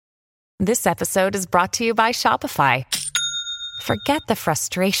This episode is brought to you by Shopify. Forget the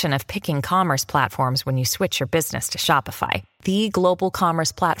frustration of picking commerce platforms when you switch your business to Shopify, the global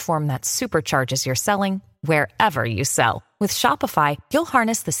commerce platform that supercharges your selling wherever you sell. With Shopify, you'll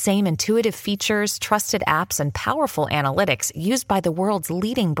harness the same intuitive features, trusted apps, and powerful analytics used by the world's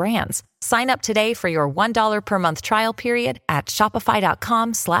leading brands. Sign up today for your $1 per month trial period at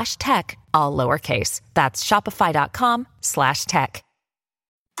shopify.com/tech, all lowercase. That's shopify.com/tech.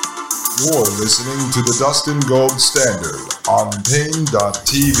 You're listening to the Dustin Gold Standard on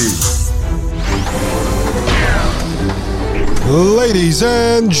Pain.tv. Ladies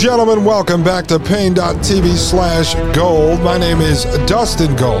and gentlemen, welcome back to Pain.tv/gold. My name is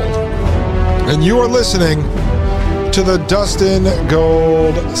Dustin Gold, and you are listening to the Dustin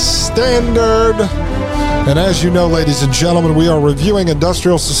Gold Standard. And as you know, ladies and gentlemen, we are reviewing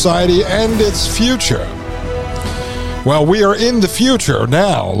industrial society and its future. Well, we are in the future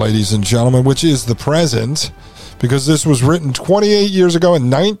now, ladies and gentlemen, which is the present, because this was written 28 years ago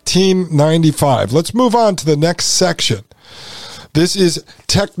in 1995. Let's move on to the next section. This is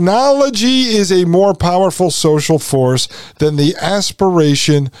technology is a more powerful social force than the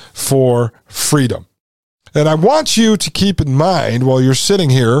aspiration for freedom. And I want you to keep in mind while you're sitting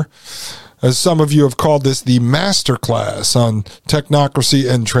here, as some of you have called this the masterclass on technocracy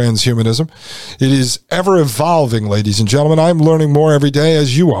and transhumanism. It is ever evolving, ladies and gentlemen. I'm learning more every day,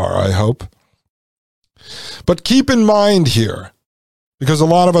 as you are, I hope. But keep in mind here, because a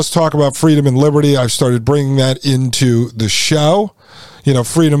lot of us talk about freedom and liberty. I've started bringing that into the show. You know,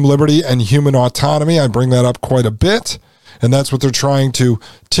 freedom, liberty, and human autonomy. I bring that up quite a bit, and that's what they're trying to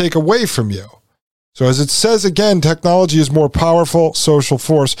take away from you. So as it says again, technology is more powerful social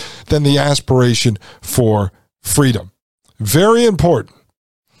force than the aspiration for freedom. Very important.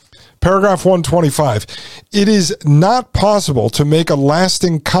 Paragraph 125. It is not possible to make a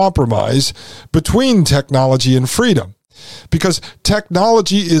lasting compromise between technology and freedom, because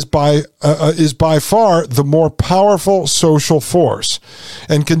technology is by far the more powerful social force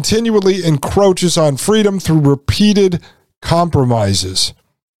and continually encroaches on freedom through repeated compromises.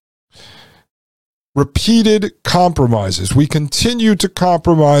 Repeated compromises. We continue to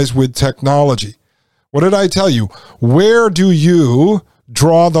compromise with technology. What did I tell you? Where do you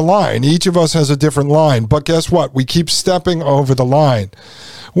draw the line? Each of us has a different line, but guess what? We keep stepping over the line.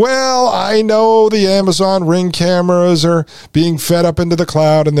 Well, I know the Amazon Ring cameras are being fed up into the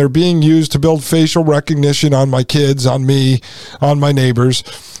cloud and they're being used to build facial recognition on my kids, on me, on my neighbors.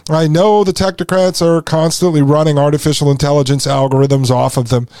 I know the technocrats are constantly running artificial intelligence algorithms off of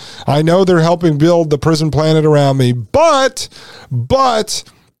them. I know they're helping build the prison planet around me, but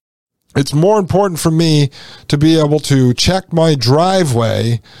it's more important for me to be able to check my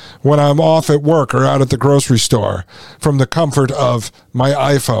driveway when I'm off at work or out at the grocery store from the comfort of my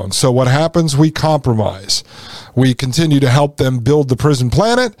iPhone. So what happens? We compromise. We continue to help them build the prison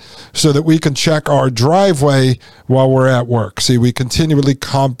planet so that we can check our driveway while we're at work. See, we continually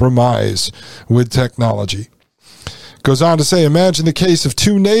compromise with technology. Goes on to say, imagine the case of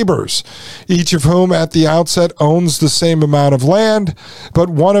two neighbors, each of whom at the outset owns the same amount of land,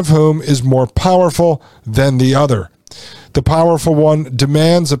 but one of whom is more powerful than the other. The powerful one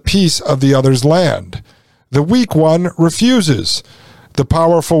demands a piece of the other's land. The weak one refuses. The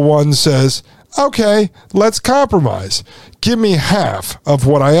powerful one says, okay, let's compromise. Give me half of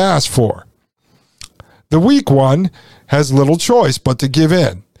what I asked for. The weak one has little choice but to give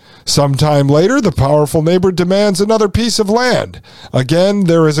in. Sometime later, the powerful neighbor demands another piece of land. Again,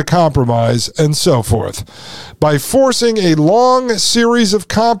 there is a compromise, and so forth. By forcing a long series of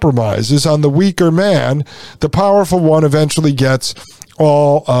compromises on the weaker man, the powerful one eventually gets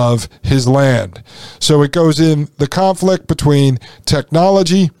all of his land. So it goes in the conflict between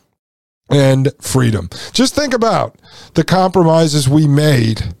technology and freedom. Just think about the compromises we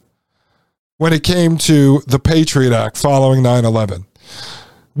made when it came to the Patriot Act following 9/11.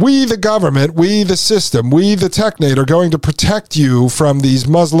 We, the government, we, the system, we, the technate, are going to protect you from these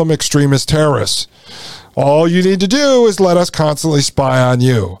Muslim extremist terrorists. All you need to do is let us constantly spy on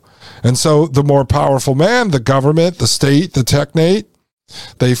you. And so the more powerful man, the government, the state, the technate,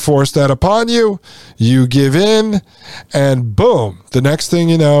 they force that upon you. You give in, and boom, the next thing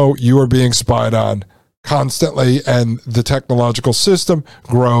you know, you are being spied on constantly, and the technological system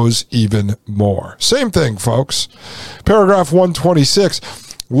grows even more. Same thing, folks. Paragraph 126.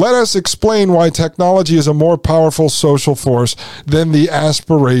 Let us explain why technology is a more powerful social force than the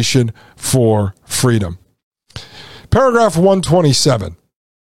aspiration for freedom. Paragraph 127.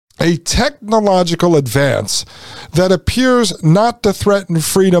 A technological advance that appears not to threaten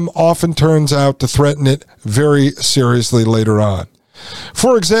freedom often turns out to threaten it very seriously later on.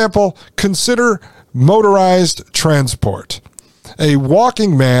 For example, consider motorized transport. A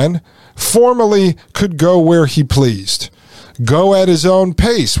walking man formerly could go where he pleased, go at his own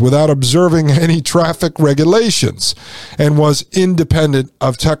pace without observing any traffic regulations, and was independent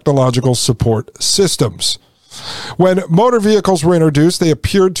of technological support systems. When motor vehicles were introduced, they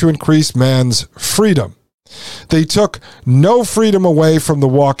appeared to increase man's freedom. They took no freedom away from the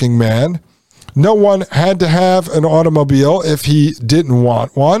walking man. No one had to have an automobile if he didn't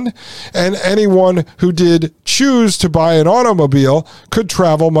want one, and anyone who did choose to buy an automobile could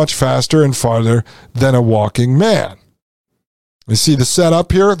travel much faster and farther than a walking man. You see the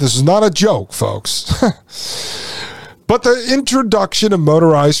setup here? This is not a joke, folks. But the introduction of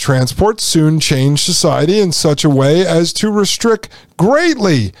motorized transport soon changed society in such a way as to restrict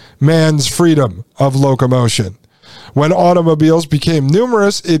greatly man's freedom of locomotion. When automobiles became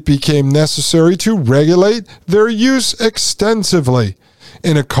numerous, it became necessary to regulate their use extensively.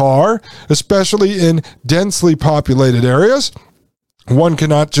 In a car, especially in densely populated areas, one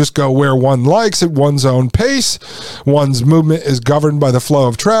cannot just go where one likes at one's own pace. One's movement is governed by the flow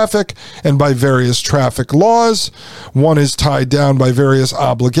of traffic and by various traffic laws. One is tied down by various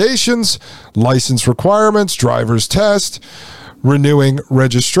obligations, license requirements, driver's test, renewing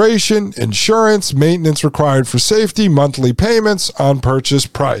registration, insurance, maintenance required for safety, monthly payments on purchase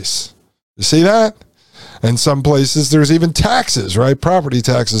price. You see that? In some places, there's even taxes, right? Property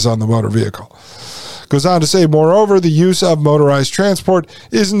taxes on the motor vehicle. Goes on to say, moreover, the use of motorized transport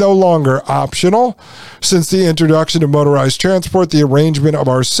is no longer optional. Since the introduction of motorized transport, the arrangement of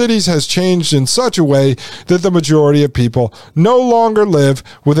our cities has changed in such a way that the majority of people no longer live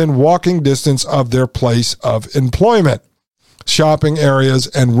within walking distance of their place of employment, shopping areas,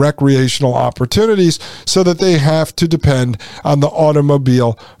 and recreational opportunities, so that they have to depend on the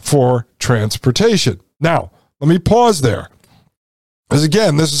automobile for transportation. Now, let me pause there. Because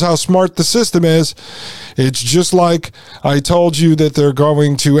again, this is how smart the system is. It's just like I told you that they're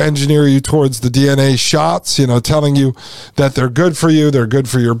going to engineer you towards the DNA shots, telling you that they're good for you, they're good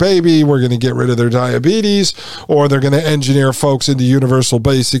for your baby, we're going to get rid of their diabetes, or they're going to engineer folks into universal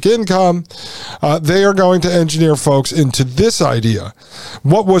basic income. They are going to engineer folks into this idea.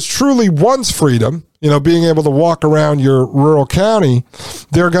 What was truly once freedom, being able to walk around your rural county,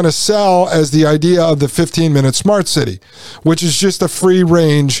 they're going to sell as the idea of the 15-minute smart city, which is just a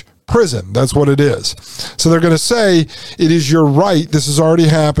free-range prison. That's what it is. So they're going to say, it is your right. This is already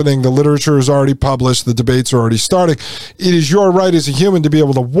happening. The literature is already published. The debates are already starting. It is your right as a human to be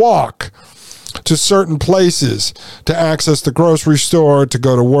able to walk to certain places, to access the grocery store, to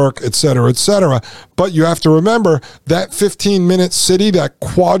go to work, etc., etc. But you have to remember that 15-minute city, that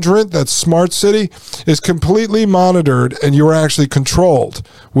quadrant, that smart city, is completely monitored, and you are actually controlled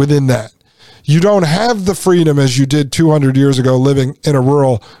within that. You don't have the freedom as you did 200 years ago living in a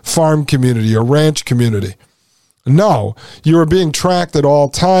rural farm community or ranch community. No, you are being tracked at all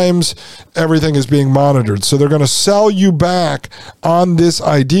times. Everything is being monitored. So they're going to sell you back on this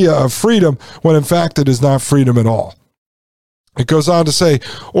idea of freedom when in fact it is not freedom at all. It goes on to say,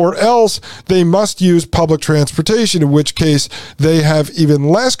 or else they must use public transportation, in which case they have even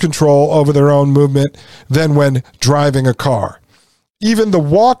less control over their own movement than when driving a car. Even the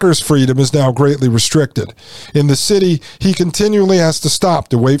walker's freedom is now greatly restricted. In the city, he continually has to stop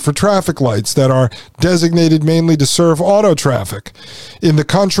to wait for traffic lights that are designated mainly to serve auto traffic. In the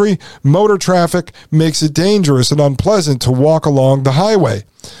country, motor traffic makes it dangerous and unpleasant to walk along the highway.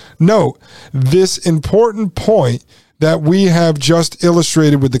 Note this important point that we have just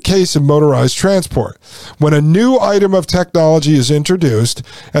illustrated with the case of motorized transport. When a new item of technology is introduced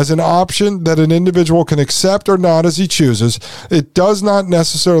as an option that an individual can accept or not as he chooses, it does not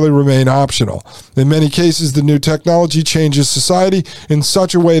necessarily remain optional. In many cases, the new technology changes society in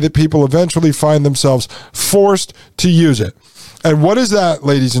such a way that people eventually find themselves forced to use it. And what is that,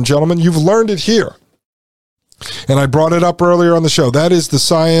 ladies and gentlemen? You've learned it here. And I brought it up earlier on the show. That is the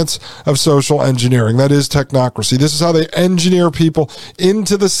science of social engineering. That is technocracy. This is how they engineer people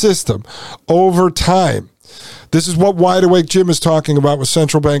into the system over time. This is what Wide Awake Jim is talking about with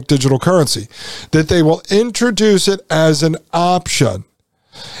central bank digital currency, that they will introduce it as an option,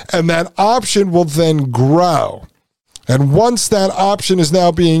 and that option will then grow. And once that option is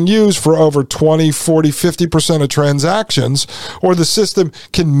now being used for over 20, 40, 50% of transactions, or the system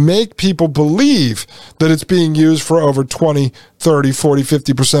can make people believe that it's being used for over 20, 30, 40,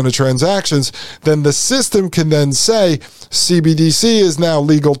 50% of transactions, then the system can then say CBDC is now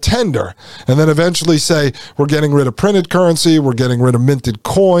legal tender. And then eventually say, we're getting rid of printed currency, we're getting rid of minted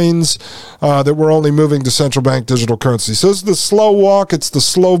coins, that we're only moving to central bank digital currency. So this is the slow walk, it's the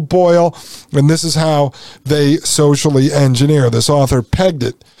slow boil, and this is how they socially engineer. This author pegged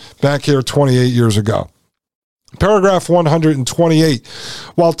it back here 28 years ago. Paragraph 128.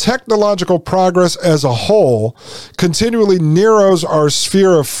 While technological progress as a whole continually narrows our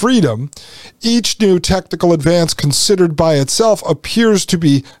sphere of freedom, each new technical advance considered by itself appears to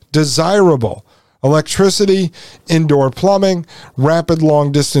be desirable. Electricity, indoor plumbing, rapid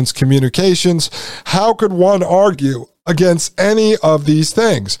long-distance communications. How could one argue against any of these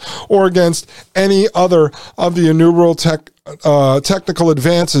things or against any other of the innumerable technical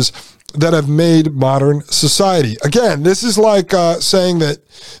advances that have made modern society? Again, this is like saying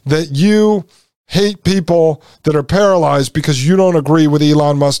that you hate people that are paralyzed because you don't agree with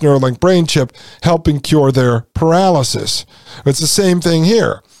Elon Musk's Neuralink brain chip helping cure their paralysis. It's the same thing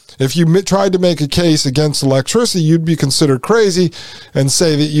here. If you tried to make a case against electricity, you'd be considered crazy and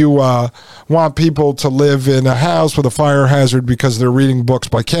say that you want people to live in a house with a fire hazard because they're reading books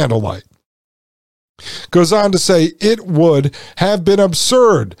by candlelight. Goes on to say it would have been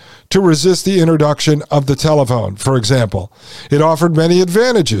absurd to resist the introduction of the telephone, for example. It offered many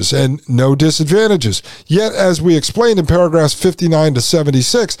advantages and no disadvantages. Yet, as we explained in paragraphs 59 to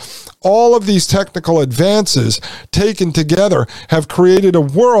 76, all of these technical advances taken together have created a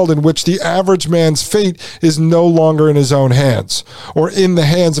world in which the average man's fate is no longer in his own hands or in the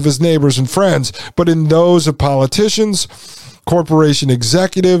hands of his neighbors and friends, but in those of politicians, corporation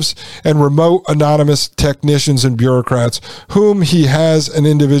executives, and remote anonymous technicians and bureaucrats whom he as an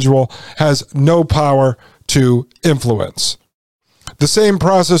individual has no power to influence. The same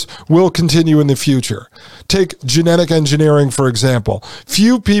process will continue in the future. Take genetic engineering, for example.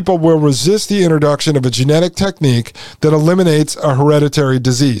 Few people will resist the introduction of a genetic technique that eliminates a hereditary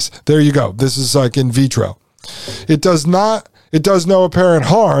disease. There you go. This is like in vitro. It does no apparent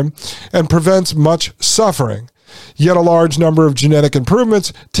harm and prevents much suffering. Yet a large number of genetic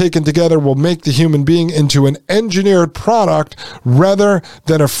improvements taken together will make the human being into an engineered product rather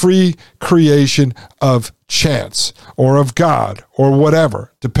than a free creation of chance or of God or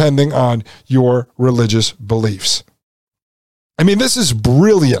whatever, depending on your religious beliefs. I mean, this is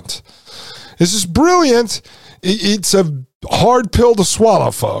brilliant. This is brilliant. It's a hard pill to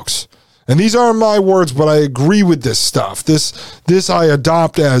swallow, folks. And these aren't my words, but I agree with this stuff. This I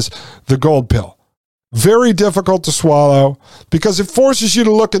adopt as the gold pill. Very difficult to swallow because it forces you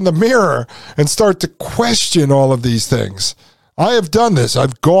to look in the mirror and start to question all of these things. I have done this.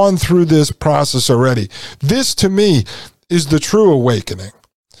 I've gone through this process already. This, to me, is the true awakening.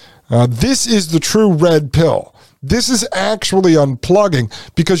 This is the true red pill. This is actually unplugging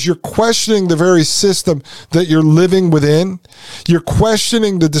because you're questioning the very system that you're living within. You're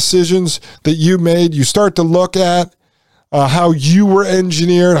questioning the decisions that you made. You start to look at how you were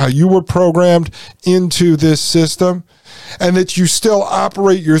engineered, how you were programmed into this system, and that you still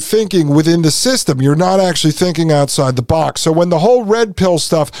operate your thinking within the system. You're not actually thinking outside the box. So when the whole red pill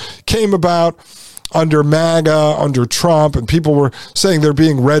stuff came about under MAGA, under Trump, and people were saying they're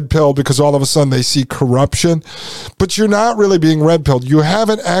being red pilled because all of a sudden they see corruption, but you're not really being red pilled. You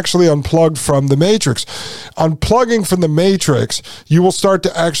haven't actually unplugged from the matrix. Unplugging from the matrix, you will start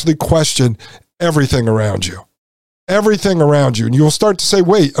to actually question everything around you. Everything around you. And you will start to say,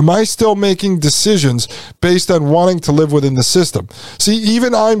 wait, am I still making decisions based on wanting to live within the system? See,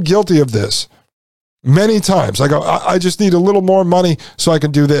 even I'm guilty of this many times. I go, I just need a little more money so I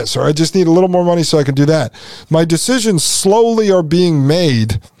can do this, or I just need a little more money so I can do that. My decisions slowly are being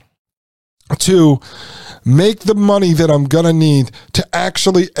made to make the money that I'm going to need to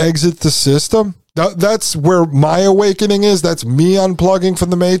actually exit the system. That's where my awakening is. That's me unplugging from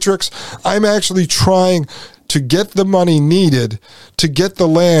the matrix. I'm actually trying to get the money needed to get the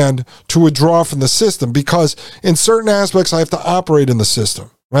land to withdraw from the system, because in certain aspects I have to operate in the system,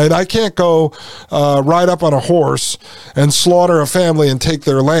 right? I can't go ride up on a horse and slaughter a family and take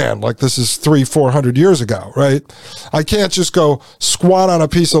their land like this is 300-400 years ago, right? I can't just go squat on a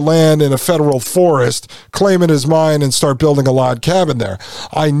piece of land in a federal forest, claim it as mine, and start building a log cabin there.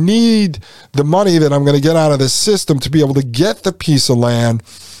 I need the money that I'm going to get out of this system to be able to get the piece of land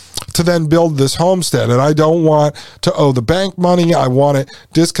to then build this homestead. And I don't want to owe the bank money. I want it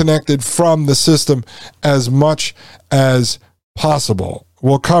disconnected from the system as much as possible.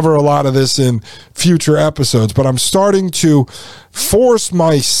 We'll cover a lot of this in future episodes, but I'm starting to force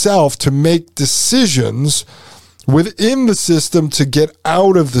myself to make decisions within the system to get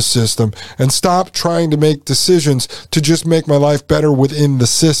out of the system and stop trying to make decisions to just make my life better within the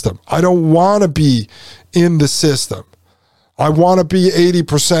system. I don't want to be in the system. I want to be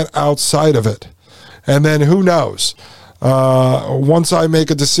 80% outside of it. And then who knows? Once I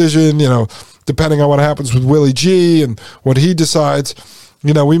make a decision, depending on what happens with Willie G and what he decides,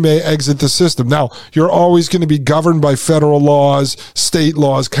 we may exit the system. Now, you're always going to be governed by federal laws, state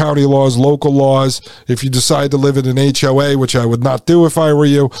laws, county laws, local laws, if you decide to live in an HOA, which I would not do if I were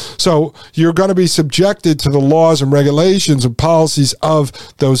you. So you're going to be subjected to the laws and regulations and policies of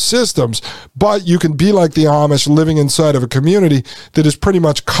those systems, but you can be like the Amish living inside of a community that is pretty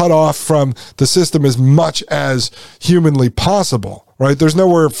much cut off from the system as much as humanly possible, right? There's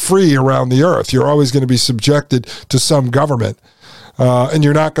nowhere free around the earth. You're always going to be subjected to some government. And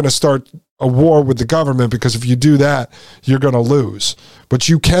you're not going to start a war with the government, because if you do that, you're going to lose. But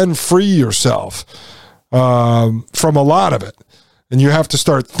you can free yourself from a lot of it. And you have to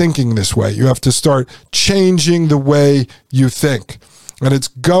start thinking this way. You have to start changing the way you think. And it's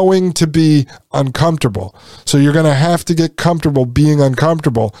going to be uncomfortable. So you're going to have to get comfortable being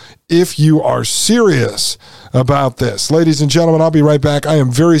uncomfortable if you are serious about this. Ladies and gentlemen, I'll be right back. I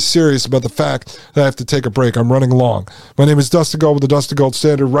am very serious about the fact that I have to take a break. I'm running long. My name is Dustin Gold with the Dustin Gold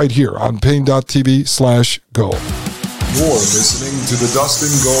Standard right here on Pain.tv/gold. You're listening to the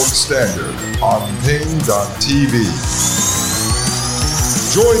Dustin Gold Standard on Pain.tv.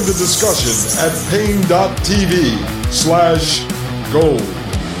 Join the discussion at Pain.tv/gold.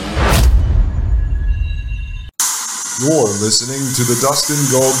 You're listening to the Dustin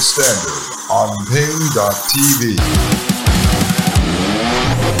Gold Standard on Pain.tv.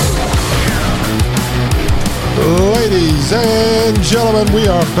 Ladies and gentlemen, we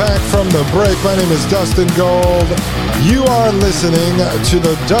are back from the break. My name is Dustin Gold. You are listening to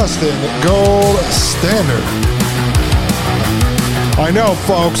the Dustin Gold Standard. I know,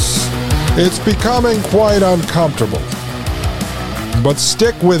 folks, it's becoming quite uncomfortable. But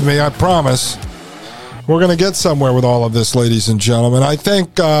stick with me, I promise. We're going to get somewhere with all of this, ladies and gentlemen. I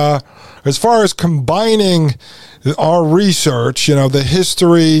think as far as combining our research, the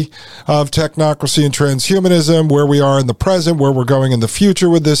history of technocracy and transhumanism, where we are in the present, where we're going in the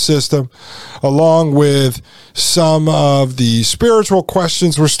future with this system, along with some of the spiritual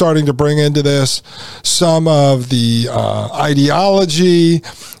questions we're starting to bring into this, some of the ideology,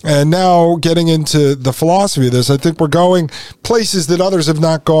 and now getting into the philosophy of this, I think we're going places that others have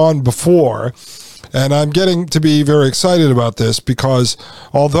not gone before. And I'm getting to be very excited about this because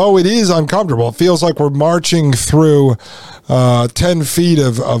although it is uncomfortable, it feels like we're marching through 10 feet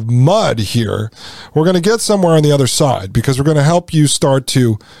of mud here. We're going to get somewhere on the other side because we're going to help you start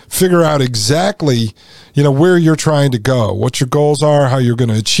to figure out exactly, where you're trying to go, what your goals are, how you're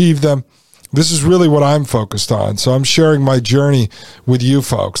going to achieve them. This is really what I'm focused on. So I'm sharing my journey with you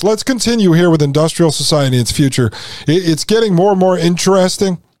folks. Let's continue here with industrial society and its future. It's getting more and more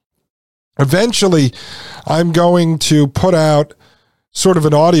interesting. Eventually, I'm going to put out sort of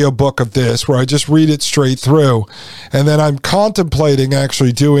an audio book of this where I just read it straight through. And then I'm contemplating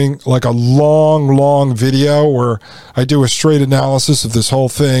actually doing like a long video where I do a straight analysis of this whole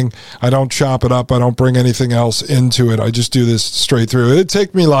thing. I don't chop it up. I don't bring anything else into it. I just do this straight through. It'd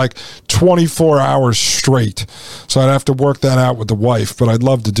take me like 24 hours straight. So I'd have to work that out with the wife, but I'd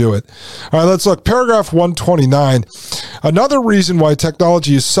love to do it. All right, let's look. Paragraph 129. Another reason why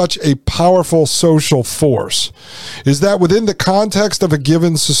technology is such a powerful social force is that within the context of a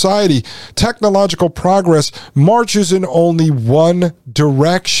given society, technological progress marches in only one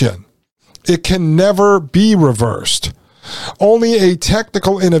direction. It can never be reversed. Only a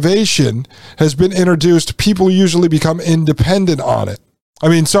technical innovation has been introduced. People usually become dependent on it,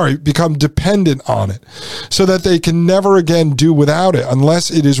 so that they can never again do without it unless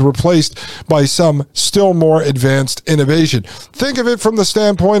it is replaced by some still more advanced innovation. Think of it from the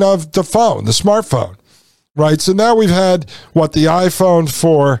standpoint of the phone, the smartphone. Right, so now we've had, the iPhone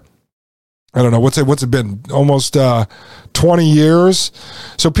for, I don't know, what's it been, almost 20 years?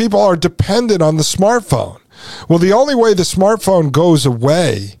 So people are dependent on the smartphone. Well, the only way the smartphone goes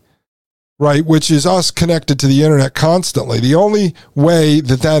away, right, which is us connected to the internet constantly, the only way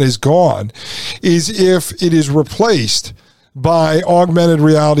that is gone is if it is replaced by augmented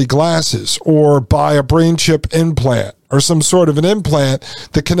reality glasses or by a brain chip implant or some sort of an implant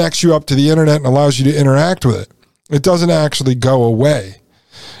that connects you up to the internet and allows you to interact with it. It doesn't actually go away.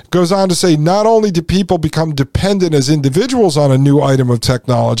 It goes on to say, not only do people become dependent as individuals on a new item of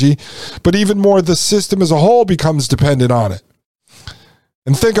technology, but even more, the system as a whole becomes dependent on it.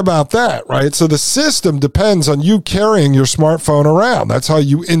 And think about that, right? So the system depends on you carrying your smartphone around. That's how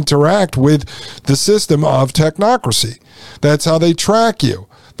you interact with the system of technocracy. That's how they track you.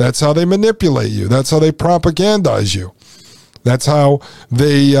 That's how they manipulate you. That's how they propagandize you. That's how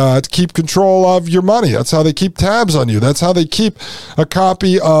they keep control of your money. That's how they keep tabs on you. That's how they keep a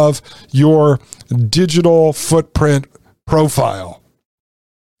copy of your digital footprint profile.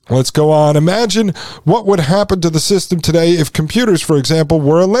 Let's go on. Imagine what would happen to the system today if computers, for example,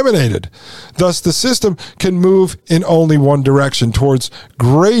 were eliminated. Thus, the system can move in only one direction, towards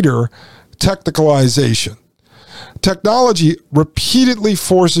greater technicalization. Technology repeatedly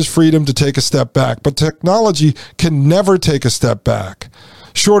forces freedom to take a step back, but technology can never take a step back,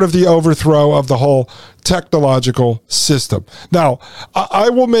 short of the overthrow of the whole technological system. Now,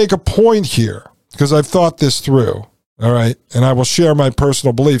 I will make a point here, because I've thought this through. All right. And I will share my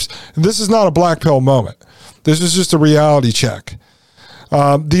personal beliefs. This is not a black pill moment. This is just a reality check.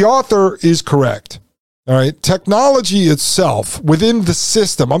 The author is correct. All right. Technology itself within the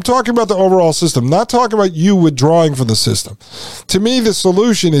system. I'm talking about the overall system, not talking about you withdrawing from the system. To me, the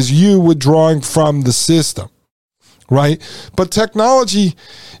solution is you withdrawing from the system. Right. But technology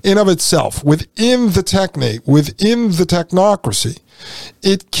in of itself, within the technate, within the technocracy,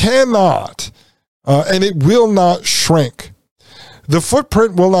 it cannot and it will not shrink. The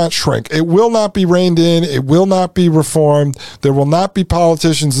footprint will not shrink. It will not be reined in. It will not be reformed. There will not be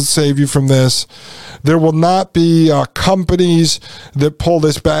politicians that save you from this. There will not be companies that pull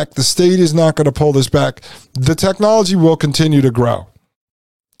this back. The state is not going to pull this back. The technology will continue to grow.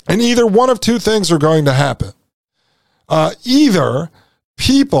 And either one of two things are going to happen. Either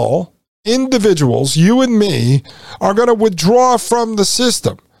people, individuals, you and me, are going to withdraw from the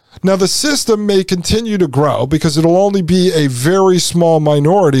system. Now, the system may continue to grow because it'll only be a very small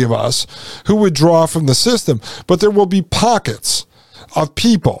minority of us who withdraw from the system, but there will be pockets of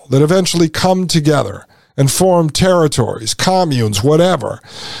people that eventually come together and form territories, communes, whatever,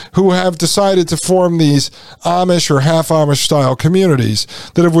 who have decided to form these Amish or half Amish style communities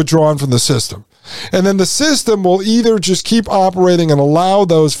that have withdrawn from the system. And then the system will either just keep operating and allow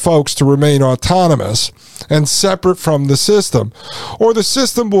those folks to remain autonomous and separate from the system, or the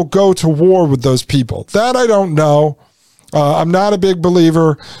system will go to war with those people. That I don't know. I'm not a big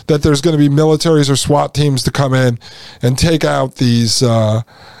believer that there's going to be militaries or SWAT teams to come in and take out these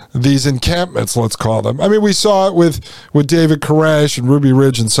encampments, let's call them. I mean, we saw it with David Koresh and Ruby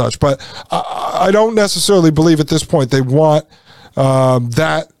Ridge and such, but I don't necessarily believe at this point they want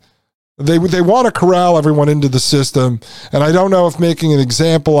that. They want to corral everyone into the system, and I don't know if making an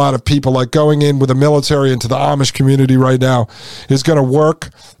example out of people, like going in with the military into the Amish community right now, is going to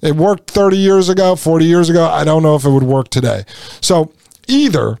work. It worked 30 years ago, 40 years ago. I don't know if it would work today. So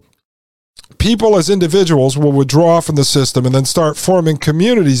either people as individuals will withdraw from the system and then start forming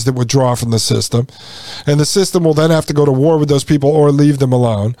communities that withdraw from the system, and the system will then have to go to war with those people or leave them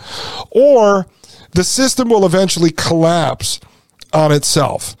alone, or the system will eventually collapse on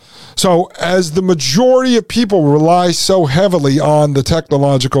itself. So as the majority of people rely so heavily on the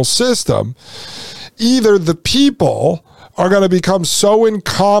technological system, either the people are going to become so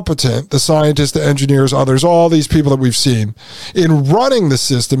incompetent, the scientists, the engineers, others, all these people that we've seen, in running the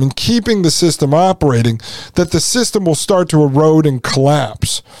system and keeping the system operating, that the system will start to erode and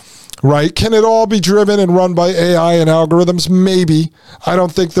collapse. Right? Can it all be driven and run by AI and algorithms? Maybe. I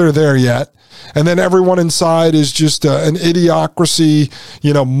don't think they're there yet. And then everyone inside is just an idiocracy,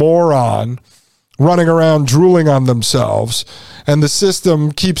 moron running around drooling on themselves. And the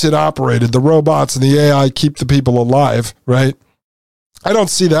system keeps it operated. The robots and the AI keep the people alive, right? I don't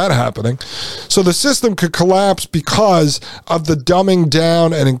see that happening. So the system could collapse because of the dumbing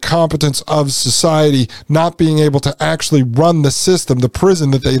down and incompetence of society not being able to actually run the system, the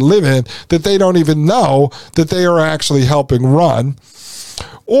prison that they live in, that they don't even know that they are actually helping run.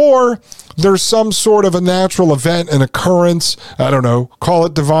 Or there's some sort of a natural event, an occurrence, I don't know, call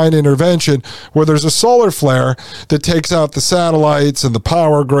it divine intervention, where there's a solar flare that takes out the satellites and the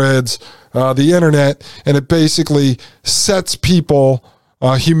power grids, the internet, and it basically sets people,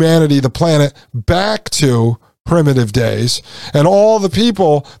 humanity, the planet, back to primitive days. And all the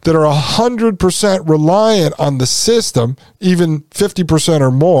people that are 100% reliant on the system, even 50%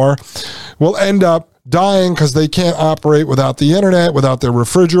 or more, will end up dying because they can't operate without the internet, without their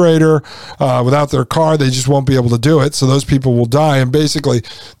refrigerator, without their car. They just won't be able to do it. So those people will die. And basically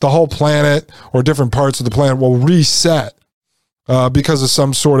the whole planet or different parts of the planet will reset because of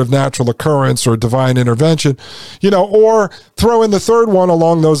some sort of natural occurrence or divine intervention, or throw in the third one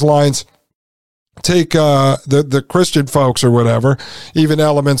along those lines. Take the Christian folks or whatever, even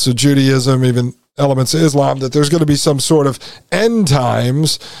elements of Judaism, even elements of Islam, that there's going to be some sort of end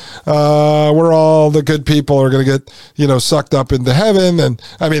times where all the good people are going to get, sucked up into heaven. And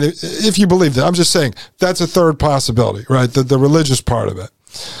I mean, if you believe that, I'm just saying that's a third possibility, right? The religious part of it.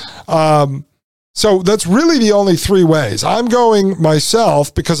 So that's really the only three ways. I'm going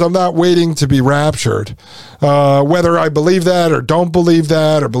myself because I'm not waiting to be raptured. Whether I believe that or don't believe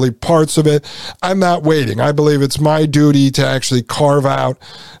that or believe parts of it, I'm not waiting. I believe it's my duty to actually carve out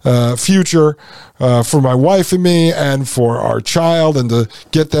a future for my wife and me and for our child, and to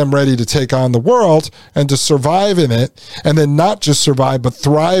get them ready to take on the world and to survive in it, and then not just survive but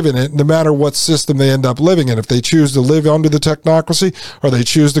thrive in it, no matter what system they end up living in. If they choose to live under the technocracy or they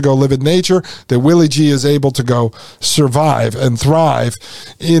choose to go live in nature, that Willie G is able to go survive and thrive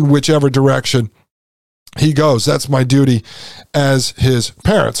in whichever direction he goes. That's my duty as his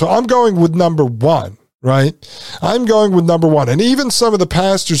parent. So I'm going with number one, right? I'm going with number one. And even some of the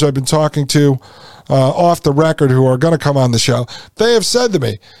pastors I've been talking to off the record who are going to come on the show, they have said to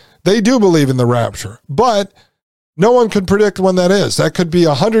me, they do believe in the rapture, but no one can predict when that is. That could be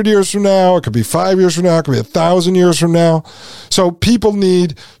 100 years from now. It could be 5 years from now. It could be 1,000 years from now. So people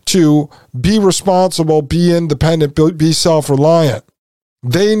need to be responsible, be independent, be self-reliant.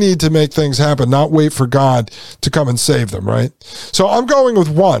 They need to make things happen, not wait for God to come and save them, right? So I'm going with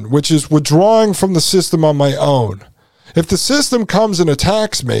one, which is withdrawing from the system on my own. If the system comes and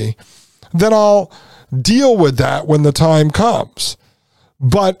attacks me, then I'll deal with that when the time comes.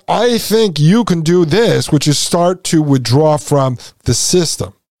 But I think you can do this, which is start to withdraw from the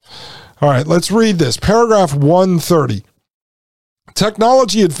system. All right, let's read this. Paragraph 130.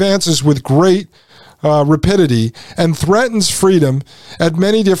 Technology advances with great rapidity and threatens freedom at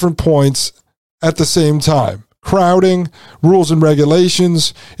many different points at the same time. Crowding, rules and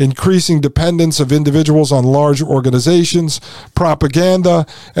regulations, increasing dependence of individuals on large organizations, propaganda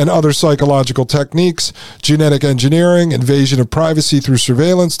and other psychological techniques, genetic engineering, invasion of privacy through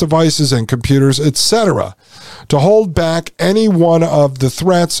surveillance devices and computers, etc. To hold back any one of the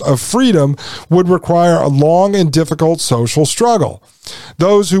threats of freedom would require a long and difficult social struggle.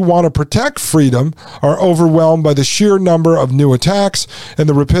 Those who want to protect freedom are overwhelmed by the sheer number of new attacks and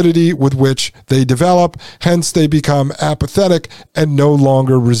the rapidity with which they develop. Hence, they become apathetic and no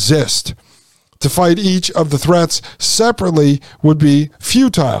longer resist. To fight each of the threats separately would be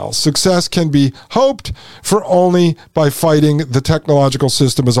futile. Success can be hoped for only by fighting the technological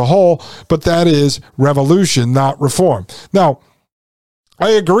system as a whole, but that is revolution, not reform. Now,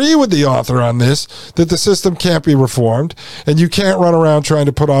 I agree with the author on this, that the system can't be reformed, and you can't run around trying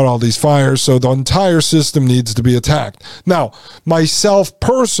to put out all these fires, so the entire system needs to be attacked. Now, myself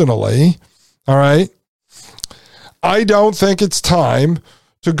personally, all right, I don't think it's time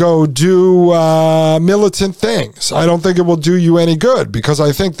to go do militant things. I don't think it will do you any good, because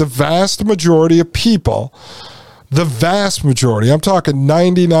I think the vast majority of people, the vast majority, I'm talking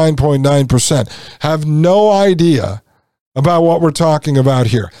 99.9%, have no idea about what we're talking about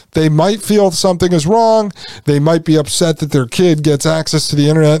here. They might feel something is wrong. They might be upset that their kid gets access to the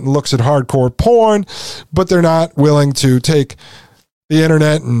internet and looks at hardcore porn, but they're not willing to take the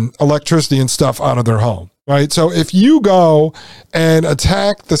internet and electricity and stuff out of their home, right? So if you go and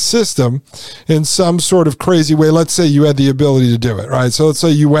attack the system in some sort of crazy way, let's say you had the ability to do it, right? So let's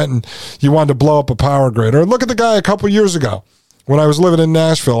say you went and you wanted to blow up a power grid, or look at the guy a couple years ago when I was living in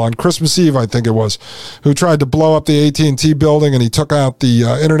Nashville on Christmas Eve, I think it was, who tried to blow up the AT&T building, and he took out the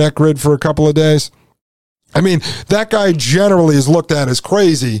internet grid for a couple of days. I mean, that guy generally is looked at as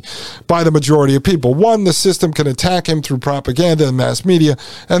crazy by the majority of people. One, the system can attack him through propaganda and mass media.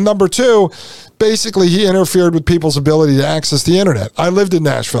 And number two, basically he interfered with people's ability to access the internet. I lived in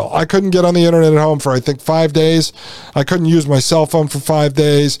Nashville. I couldn't get on the internet at home for, I think, 5 days. I couldn't use my cell phone for 5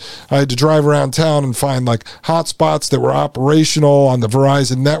 days. I had to drive around town and find like hotspots that were operational on the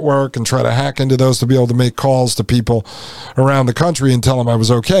Verizon network and try to hack into those to be able to make calls to people around the country and tell them I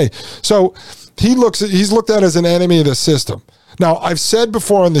was okay. So he's looked at as an enemy of the system. Now, I've said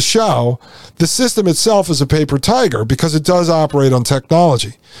before on the show, the system itself is a paper tiger because it does operate on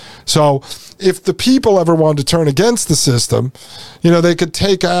technology. So if the people ever wanted to turn against the system, they could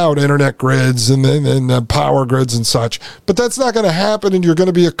take out internet grids and power grids and such. But that's not going to happen, and you're going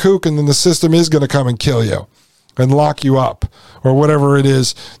to be a kook, and then the system is going to come and kill you and lock you up, or whatever it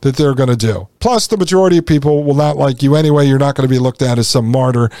is that they're going to do. Plus, the majority of people will not like you anyway. You're not going to be looked at as some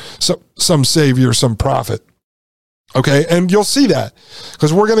martyr, some savior, some prophet. Okay, and you'll see that,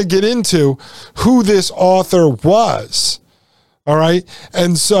 because we're going to get into who this author was. All right,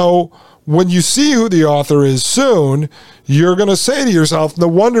 and so when you see who the author is soon, you're going to say to yourself, no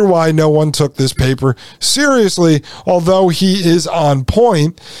wonder why no one took this paper seriously. Although he is on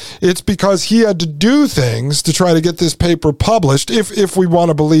point, it's because he had to do things to try to get this paper published, if we want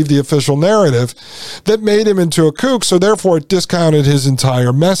to believe the official narrative, that made him into a kook. So therefore, it discounted his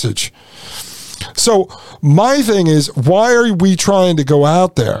entire message. So my thing is, why are we trying to go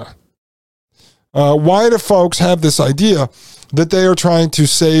out there? Why do folks have this idea that they are trying to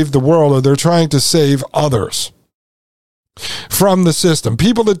save the world, or they're trying to save others from the system?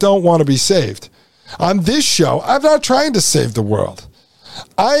 People that don't want to be saved. On this show, I'm not trying to save the world.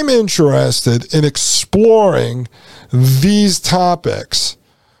 I'm interested in exploring these topics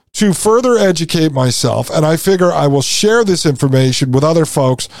to further educate myself, and I figure I will share this information with other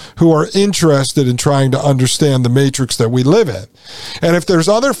folks who are interested in trying to understand the matrix that we live in. And if there's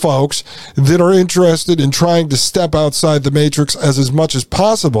other folks that are interested in trying to step outside the matrix as much as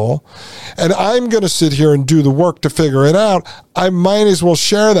possible, and I'm going to sit here and do the work to figure it out, I might as well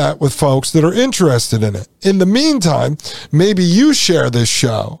share that with folks that are interested in it. In the meantime, maybe you share this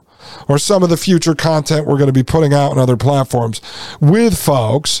show or some of the future content we're going to be putting out on other platforms with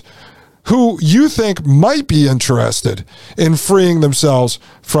folks who you think might be interested in freeing themselves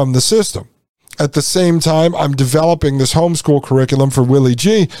from the system. At the same time, I'm developing this homeschool curriculum for Willie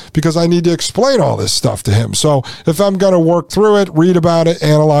G because I need to explain all this stuff to him. So if I'm going to work through it, read about it,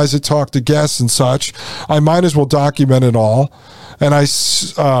 analyze it, talk to guests and such, I might as well document it all. And I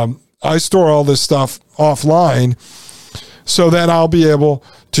store all this stuff offline so that I'll be able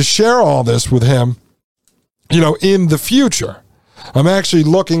to share all this with him, in the future. I'm actually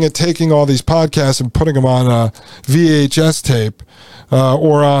looking at taking all these podcasts and putting them on a VHS tape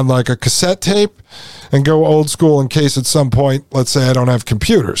or on like a cassette tape and go old school in case at some point, let's say I don't have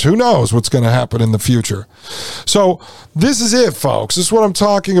computers. Who knows what's going to happen in the future? So this is it, folks. This is what I'm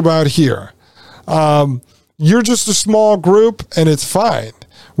talking about here. You're just a small group and it's fine.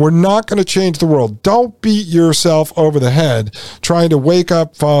 We're not going to change the world. Don't beat yourself over the head trying to wake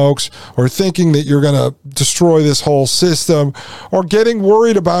up folks or thinking that you're going to destroy this whole system or getting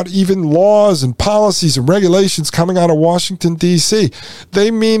worried about even laws and policies and regulations coming out of Washington, D.C.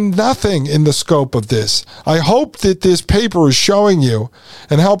 They mean nothing in the scope of this. I hope that this paper is showing you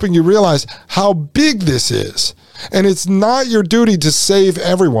and helping you realize how big this is. And it's not your duty to save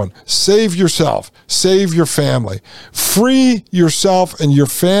everyone. Save yourself. Save your family. Free yourself and your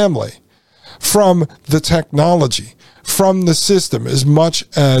family from the technology, from the system as much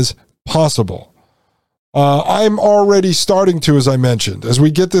as possible. I'm already starting to, as I mentioned. As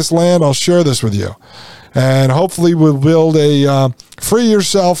we get this land, I'll share this with you. And hopefully we'll build a free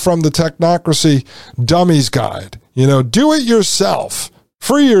yourself from the technocracy dummies guide. Do it yourself.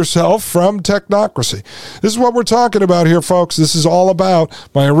 Free yourself from technocracy. This is what we're talking about here, folks. This is all about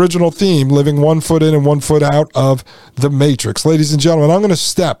my original theme, living 1 foot in and 1 foot out of the matrix. Ladies and gentlemen, I'm going to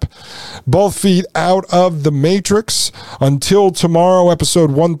step both feet out of the matrix until tomorrow,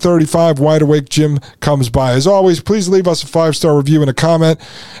 episode 135, Wide Awake Jim comes by. As always, please leave us a 5-star review and a comment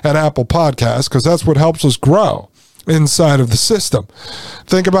at Apple Podcasts because that's what helps us grow inside of the system.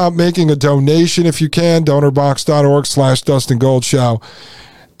 Think about making a donation if you can, donorbox.org/Dustin Gold Show.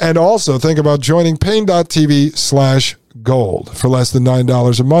 And also think about joining pain.tv/gold for less than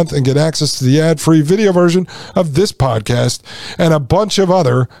 $9 a month and get access to the ad-free video version of this podcast and a bunch of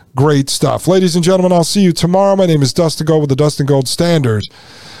other great stuff. Ladies and gentlemen, I'll see you tomorrow. My name is Dustin Gold with the Dustin Gold Standard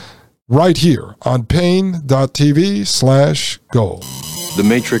right here on pain.tv/gold. The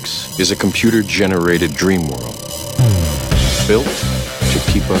Matrix is a computer-generated dream world built to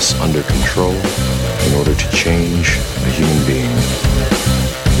keep us under control in order to change a human being.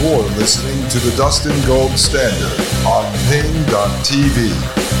 You're listening to the Dustin Gold Standard on Pain.tv.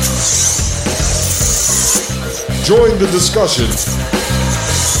 Join the discussion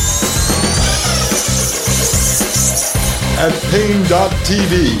at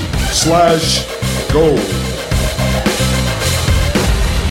Pain.tv/gold.